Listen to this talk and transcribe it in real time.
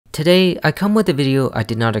Today, I come with a video I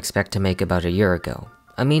did not expect to make about a year ago.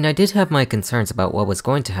 I mean, I did have my concerns about what was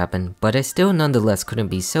going to happen, but I still nonetheless couldn't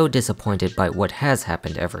be so disappointed by what has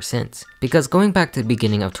happened ever since. Because going back to the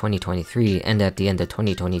beginning of 2023 and at the end of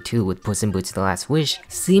 2022 with Puss in Boots: The Last Wish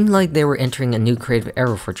seemed like they were entering a new creative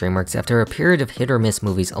era for DreamWorks after a period of hit or miss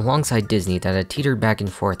movies alongside Disney that had teetered back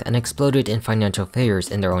and forth and exploded in financial failures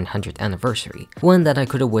in their own 100th anniversary. One that I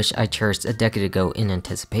could have wished I cherished a decade ago in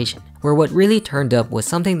anticipation. Where what really turned up was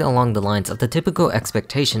something along the lines of the typical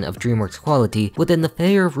expectation of DreamWorks quality within the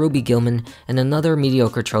failure of Ruby Gillman and another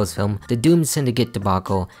mediocre Trolls film, the doomed Syndicate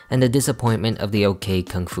debacle, and the disappointment of the okay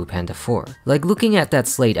Kung Fu Panda 4. Like looking at that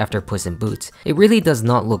slate after Puss in Boots, it really does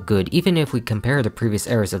not look good even if we compare the previous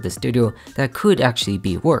eras of the studio that could actually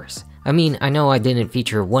be worse. I mean, I know I didn't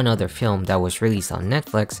feature one other film that was released on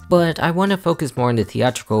Netflix, but I want to focus more on the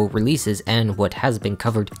theatrical releases and what has been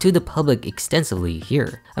covered to the public extensively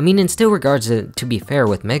here. I mean, in still regards to be fair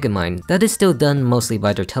with Megamind, that is still done mostly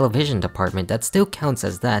by their television department that still counts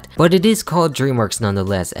as that, but it is called DreamWorks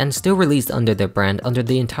nonetheless and still released under their brand under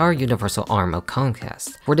the entire Universal arm of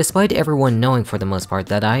Comcast. For despite everyone knowing for the most part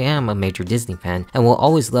that I am a major Disney fan and will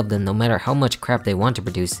always love them no matter how much crap they want to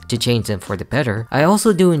produce to change them for the better, I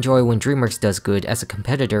also do enjoy when DreamWorks does good as a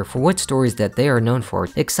competitor for what stories that they are known for,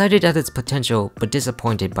 excited at its potential but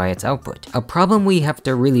disappointed by its output. A problem we have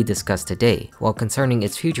to really discuss today, while concerning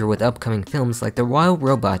its future with upcoming films like The Wild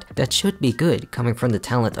Robot that should be good, coming from the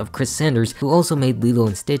talent of Chris Sanders, who also made Lilo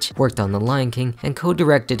and Stitch, worked on The Lion King, and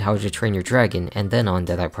co-directed How to Train Your Dragon, and then on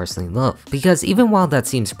that I personally love. Because even while that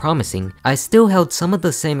seems promising, I still held some of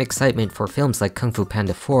the same excitement for films like Kung Fu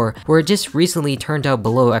Panda 4, where it just recently turned out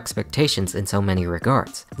below expectations in so many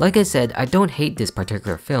regards. Like I said, I don't hate this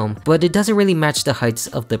particular film, but it doesn't really match the heights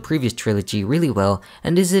of the previous trilogy really well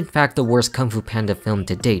and is in fact the worst Kung Fu Panda film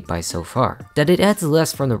to date by so far. That it adds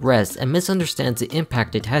less from the rest and misunderstands the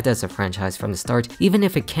impact it had as a franchise from the start, even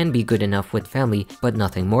if it can be good enough with family, but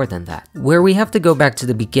nothing more than that. Where we have to go back to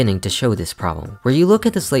the beginning to show this problem. Where you look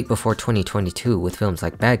at the slate before 2022 with films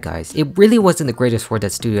like Bad Guys, it really wasn't the greatest for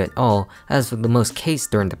that studio at all, as for the most case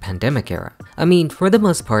during the pandemic era. I mean, for the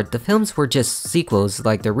most part, the films were just sequels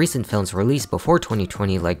like the recent films released before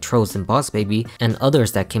 2020 like Trolls and Boss Baby, and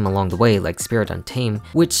others that came along the way like Spirit Untamed,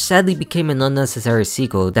 which sadly became an unnecessary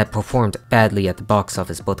sequel that performed badly at the box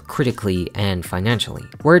office both critically and financially.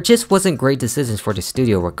 Where it just wasn't great decisions for the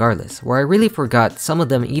studio regardless, where I really forgot some of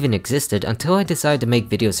them even existed until I decided to make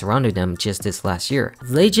videos surrounding them just this last year.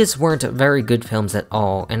 They just weren't very good films at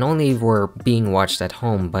all and only were being watched at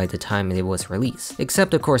home by the time it was released.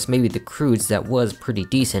 Except of course maybe The Croods that was pretty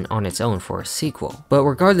decent on its own for a sequel. But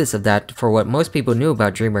regardless of that, for what most people knew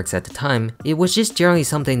about DreamWorks at the time, it was just generally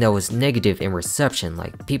something that was negative in reception,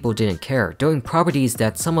 like people didn't care, doing properties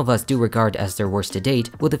that some of us do regard as their worst to date,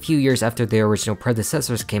 with a few years after their original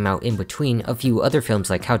predecessors came out in between a few other films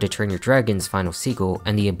like How to Train Your Dragon's final sequel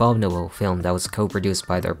and the Abominable film that was co-produced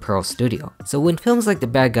by their Pearl studio. So when films like The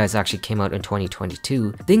Bad Guys actually came out in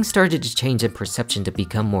 2022, things started to change in perception to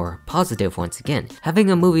become more positive once again,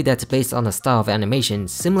 having a movie that's based on a style of animation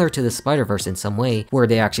similar to the Spider-Verse in some way, where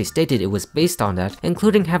they actually stated it was based on that,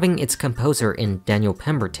 including having its composer in Daniel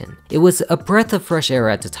Pemberton. It was a breath of fresh air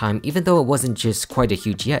at the time, even though it wasn't just quite a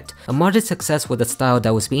huge yet. A modest success with a style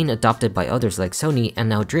that was being adopted by others like Sony and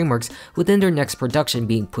now DreamWorks, within their next production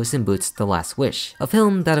being Puss in Boots: The Last Wish. A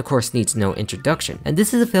film that of course needs no introduction. And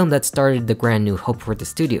this is a film that started the grand new hope for the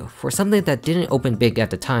studio, for something that didn't open big at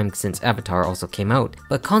the time since Avatar also came out,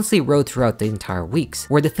 but constantly rode throughout the entire weeks,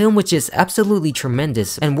 where the film was just absolutely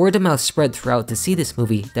tremendous and word of mouth spread throughout to see this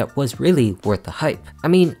movie that was really worth the hype. I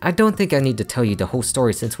mean, I don't think I need to tell you the whole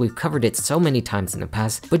story since we've covered it so many times in the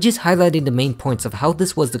past, but just highlighting the main points of how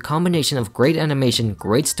this was the combination of great animation,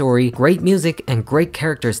 great story, great music, and great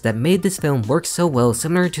characters that made this film work so well,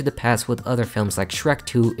 similar to the past with other films like Shrek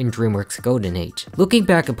 2 in DreamWorks' golden age. Looking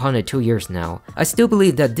back upon it 2 years now, I still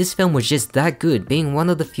believe that this film was just that good, being one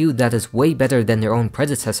of the few that is way better than their own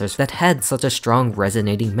predecessors that had such a strong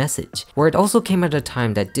resonating message. Where it also came at a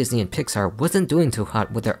time that Disney and Pixar wasn't doing too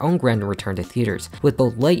hot with their own grand return to theaters, with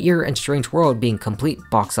both Lightyear and Strange World being complete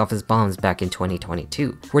box office bombs back in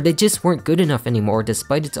 2022, where they just weren't good enough anymore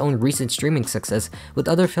despite its own recent streaming success with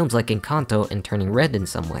other films like Encanto and Turning Red in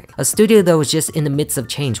some way. A studio that was just in the midst of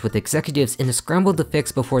change with executives in a scramble to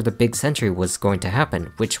fix before the big century was going to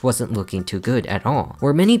happen, which wasn't looking too good at all,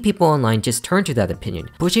 where many people online just turned to that opinion,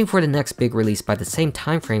 pushing for the next big release by the same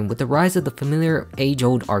time frame with the rise of the familiar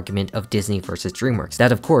age-old argument of Disney versus DreamWorks,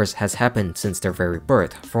 that of course has happened since their very birth.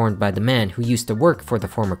 birth, formed by the man who used to work for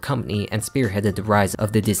the former company and spearheaded the rise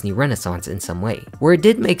of the Disney Renaissance in some way. Where it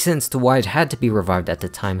did make sense to why it had to be revived at the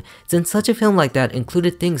time, since such a film like that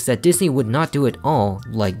included things that Disney would not do at all,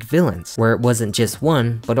 like villains, where it wasn't just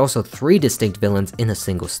one, but also 3 distinct villains in a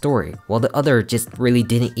single story, while the other just really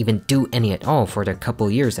didn't even do any at all for a couple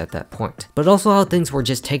years at that point. But also how things were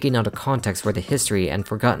just taken out of context for the history and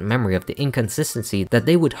forgotten memory of the inconsistency that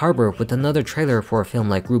they would harbor with another trailer for a film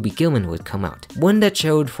like Ruby Gillman would come out. One that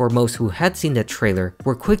showed, for most who had seen that trailer,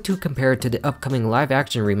 were quick to compare it to the upcoming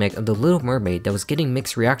live-action remake of The Little Mermaid that was getting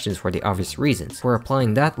mixed reactions for the obvious reasons. For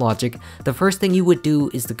applying that logic, the first thing you would do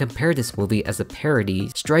is to compare this movie as a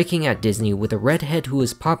parody, striking at Disney with a redhead who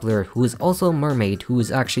is popular, who is also a mermaid who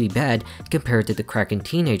is actually bad, compared to the cracking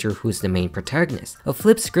teenager who is the main protagonist. A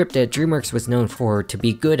flip script that DreamWorks was known for to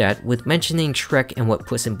be good at, with mentioning Shrek and what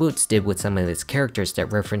Puss in Boots did with some of its characters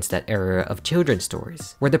that referenced that era of children's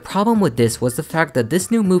stories. Where the problem with this was the fact that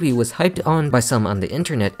this new movie was hyped on by some on the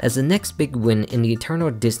internet as the next big win in the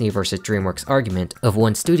eternal Disney versus DreamWorks argument of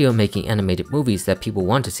one studio making animated movies that people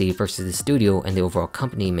want to see versus the studio and the overall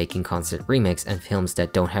company making constant remakes and films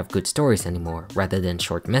that don't have good stories anymore, rather than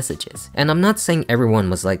short messages. And I'm not saying everyone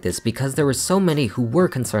was like this, because there were so many who were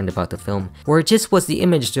concerned about the film, where it just was the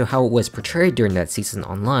image to how it was portrayed during that season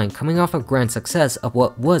online, coming off of grand success of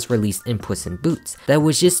what was released in Puss in Boots. That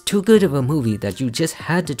was just too good of a movie that you just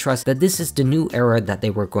had to trust that this is the new era that they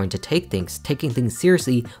were going to take things, taking things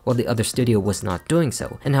seriously while the other studio was not doing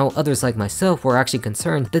so, and how others like myself were actually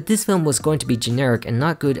concerned that this film was going to be generic and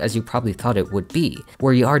not good as you probably thought it would be,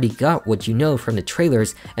 where you already got what you know from the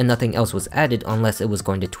trailers and nothing else was added unless it was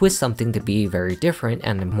going to twist something to be very different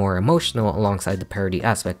and more emotional alongside the parody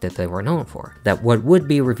aspect that they were known for. That what would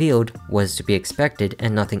be revealed was to be expected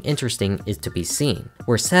and nothing interesting is to be seen.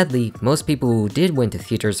 Where sadly, most people who did went to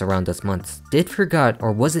theaters around those months did forgot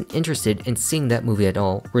or wasn't interested in seeing that movie at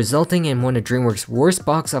all, resulting in one of DreamWorks' worst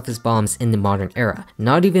box office bombs in the modern era,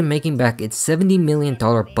 not even making back its $70 million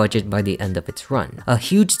budget by the end of its run. A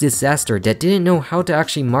huge disaster that didn't know how to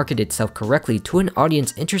actually market itself correctly to an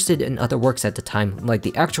audience interested in other works at the time, like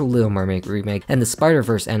the actual Little Mermaid remake and the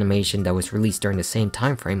Spider-Verse animation that was released during the same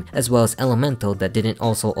time frame, as well as Elemental that didn't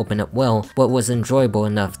also open up well, but was enjoyable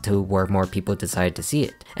enough to where more people decided to see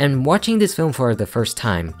it. And watching this film for the first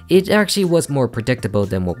time, it actually was more predictable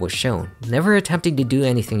than what was shown, never attempting to do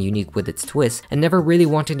anything unique with its twists, and never really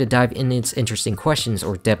wanting to dive in its interesting questions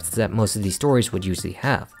or depths that most of these stories would usually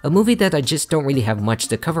have. A movie that I just don't really have much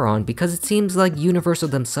to cover on because it seems like Universal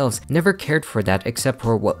themselves never cared for that except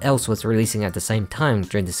for what else was releasing at the same time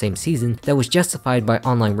during the same season that was justified by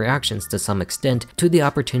online reactions to some extent to the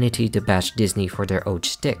opportunity to bash Disney for their old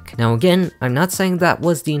shtick. Now again, I'm not saying that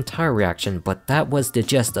was the entire reaction, but that was the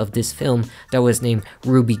gist of this film that was named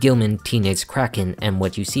Ruby Gillman Teenage Kraken, and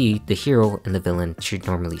what you see the hero and the villain should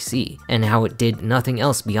normally see, and how it did nothing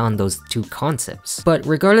else beyond those two concepts. But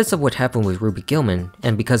regardless of what happened with Ruby Gillman,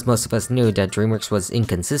 and because most of us knew that DreamWorks was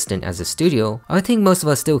inconsistent as a studio, I think most of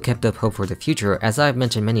us still kept up hope for the future, as I've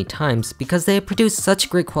mentioned many times, because they had produced such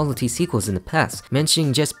great quality sequels in the past,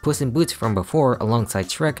 mentioning just Puss in Boots from before alongside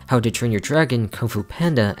Shrek, How to Train Your Dragon, Kung Fu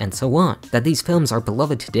Panda, and so on, that these films are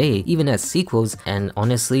beloved today even as sequels, and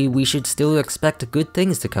honestly we should still expect good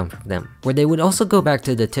things to come from them. Where they would also go back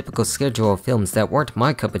to the typical schedule of films that weren't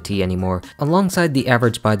my cup of tea anymore, alongside the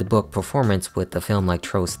average by the book performance with a film like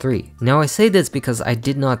Trolls 3. Now I say this because I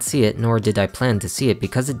did not see it, nor did I plan to see it,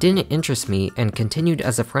 because it didn't interest me and continued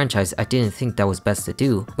as a franchise I didn't think that was best to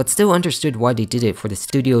do, but still understood why they did it for the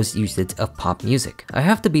studio's usage of pop music. I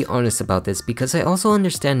have to be honest about this because I also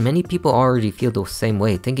understand many people already feel the same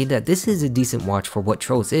way, thinking that this is a decent watch for what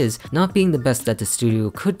Trolls is, not being the best that the studio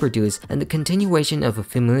could produce and the continuation of a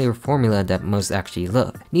familiar formula that most actually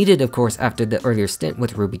love. Needed of course after the earlier stint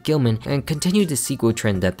with Ruby Gillman and continued the sequel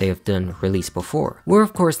trend that they have done released before. Where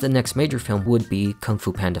of course the next major film would be Kung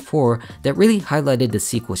Fu Panda 4 that really highlighted the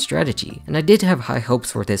sequel strategy, and I did have high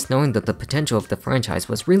hopes for this, knowing that the potential of the franchise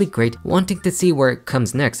was really great, wanting to see where it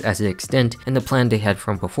comes next as it extend and the plan they had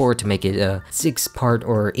from before to make it a 6-part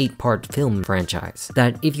or 8-part film franchise.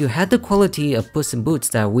 That if you had the quality of Puss in Boots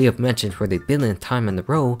that we have mentioned for the billionth time in a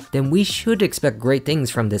row, then we should expect great things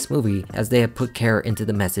from this movie as they have put care into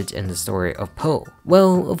the message and the story of Po.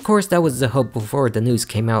 Well, of course that was the hope before the news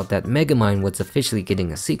came out that Megamind was officially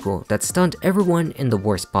getting a sequel that stunned everyone in the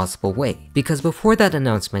worst possible way. Because before that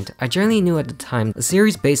announcement, I generally knew at the time a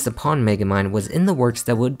series based upon Megamind was in the works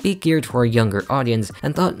that would be geared for a younger audience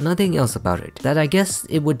and thought nothing else about it. That I guess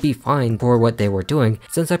it would be fine for what they were doing,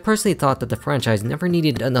 since I personally thought that the franchise never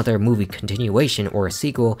needed another movie continuation or a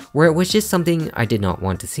sequel, where it was just something I did not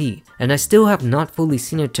want to see. And I still have not fully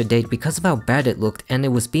seen it to date because of how bad it looked, and it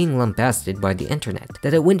was being lumped lambasted by the internet,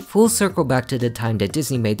 that it went full circle back to the time that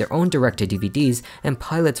Disney made their own direct-to-DVDs and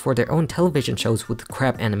pilots for their own television shows with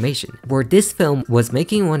crap animation, where this film was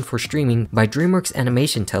making one for streaming by DreamWorks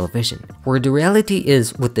Animation Television. Where the reality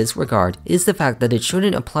is, with this regard, is the fact that it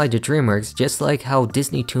shouldn't apply to DreamWorks, just like how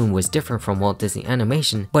Disney Toon was different from Walt Disney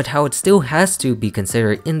Animation, but how it still has to be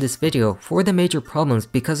considered in this video for the major problems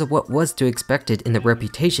because of what was to expected in the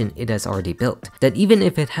reputation it has already built. That even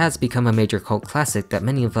if it has become a major cult classic that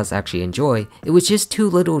many of us actually enjoy, it was just too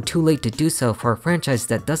little too late to do so for a franchise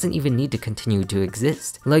that doesn't even need to continue to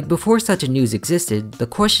exist. Like, before such a news existed, the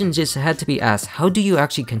question just had to be asked, how do you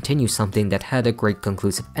actually continue something that had a great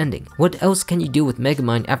conclusive ending? What else can you do with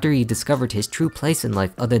Megamind after he discovered his true place in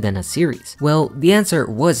life other than a series? Well, the answer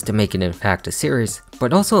was to make it in fact a series,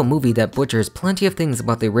 but also a movie that butchers plenty of things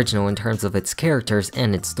about the original in terms of its characters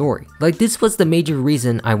and its story. Like, this was the major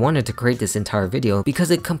reason I wanted to create this entire video,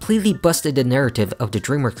 because it completely busted the narrative of the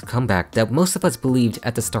DreamWorks comeback that most of us believed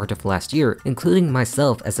at the start of last year, including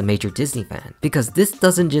myself as a major Disney fan. Because this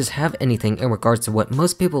doesn't just have anything in regards to what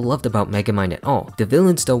most people loved about Megamind at all. The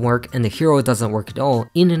villains don't work and the hero doesn't work at all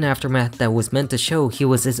in an aftermath that was meant to show he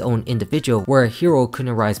was his own individual, where a hero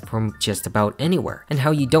couldn't arise from just about anywhere. And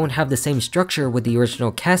how you don't have the same structure with the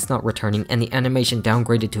original cast not returning and the animation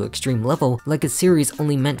downgraded to extreme level, like a series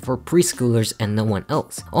only meant for preschoolers and no one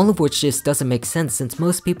else. All of which just doesn't make sense, since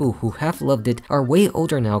most people who have loved it are way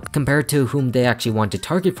older now compared to whom they actually want to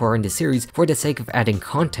target for in the series for the sake of adding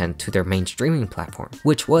content to their main streaming platform,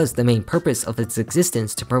 which was the main purpose of its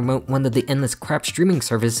existence, to promote one of the endless crap streaming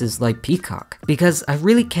services like Peacock. Because I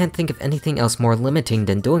really can't think of anything else more limiting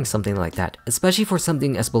than doing something like that, especially for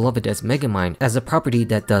something as beloved as Megamind, as a property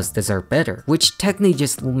that does deserve better, which technically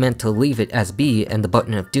just meant to leave it as B and the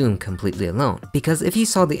Button of Doom completely alone. Because if you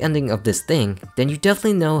saw the ending of this thing, then you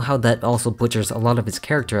definitely know how that also butchers a lot of its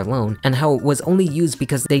character alone, and how it was only used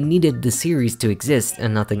because they needed the series to exist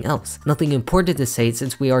and nothing else. Nothing important to say,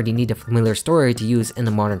 since we already need a familiar story to use in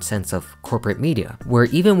the modern sense of corporate media, where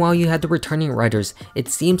even while you had the returning writers, it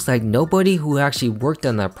seems like nobody who actually worked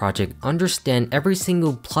on that project understand every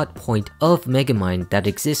single plot point of Megamind that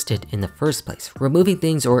existed in the first place, removing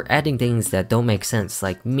things or adding things that don't make sense,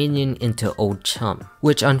 like Minion into Old Chum.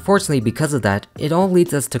 Which unfortunately, because of that, it all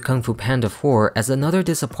leads us to Kung Fu Panda 4 as another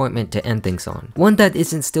disappointment to end things on. One that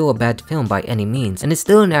isn't still a bad film by any means, and is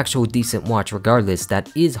still an actual decent watch regardless,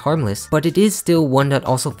 that is harmless, but it is still one that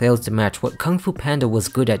also fails to match what Kung Fu Panda was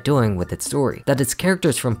good at doing with its story. That its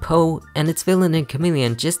characters from Po and its villain in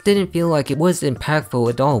Chameleon just didn't feel like it was impactful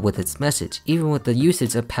at all with its message, even with the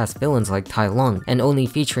usage of past villains like Tai Lung, and only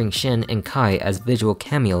featuring Shen and Kai as visual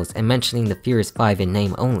cameos and mentioning the Furious 5 in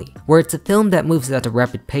name only. Where it's a film that moves at a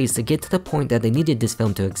rapid pace to get to the point that they needed this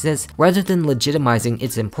film to exist, rather than legitimizing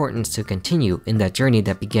its importance to continue in that journey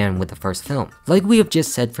that began with the first film. Like we have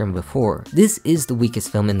just said from before, this is the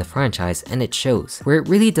weakest film in the franchise, and it shows, where it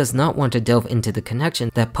really does not want to delve into the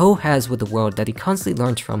connection that Po has with the world that he constantly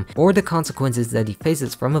learns from, or the consequences that he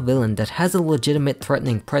faces from a villain that has a legitimate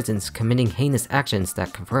threatening presence committing heinous actions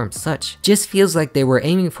that confirm such. Just feels like they were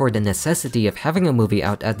aiming for the necessity of having a movie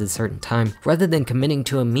out at a certain time, rather than committing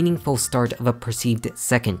to a meaningful start of a perceived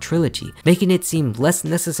second trilogy, making it seem less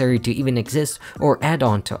necessary to even exist or add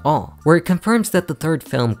on to all. Where it confirms that the third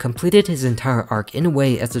film completed his entire arc in a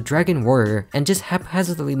way as a dragon warrior, and just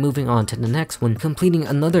haphazardly moving on to the next one, completing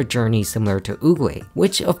another journey similar to Oogway,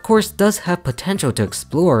 which of course does have potential to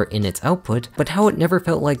explore in its output, but how it never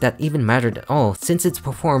felt like that even mattered at all, since it's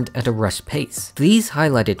performed at a rushed pace. These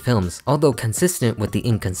highlighted films, although consistent with the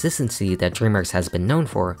inconsistency that DreamWorks has been known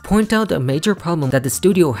for, point out a major problem that the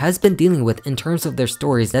studio has been dealing with in terms of their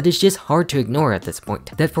stories that is just hard to ignore at this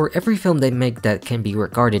point. That for every film they make that can be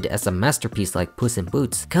regarded as a masterpiece like Puss in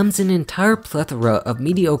Boots, comes an entire plethora of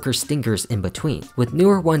mediocre stinkers in between, with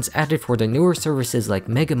newer ones added for the newer services like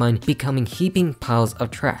Megamind becoming heaping piles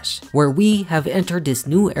of trash. Where we have entered this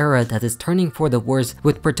new era that is turning for the worse,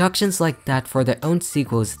 with productions like that for their own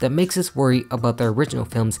sequels, that makes us worry about their original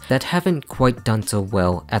films that haven't quite done so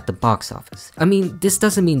well at the box office. I mean, this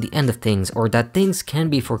doesn't mean the end of things or that things can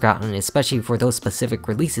be forgotten, especially for those specific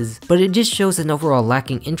releases, but it just shows an overall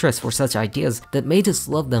lacking interest for such ideas that made us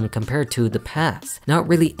love them compared to the past, not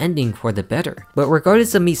really ending for the better. But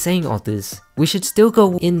regardless of me saying all this, we should still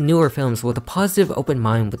go in newer films with a positive open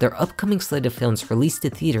mind with their upcoming slate of films released to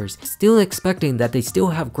theaters, still expecting that they still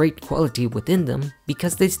have great quality within them,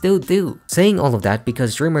 because they still do. Saying all of that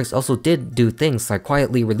because DreamWorks also did do things like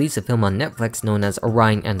quietly release a film on Netflix known as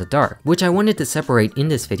Orion and the Dark, which I wanted to separate in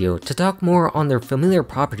this video to talk more more on their familiar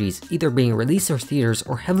properties either being released in theaters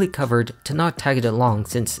or heavily covered to not tag it along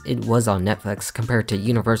since it was on Netflix compared to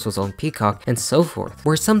Universal's own Peacock and so forth,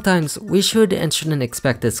 where sometimes we should and shouldn't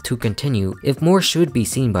expect this to continue if more should be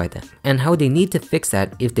seen by them, and how they need to fix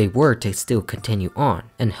that if they were to still continue on,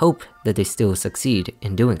 and hope that they still succeed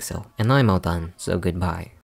in doing so. And I'm all done, so goodbye.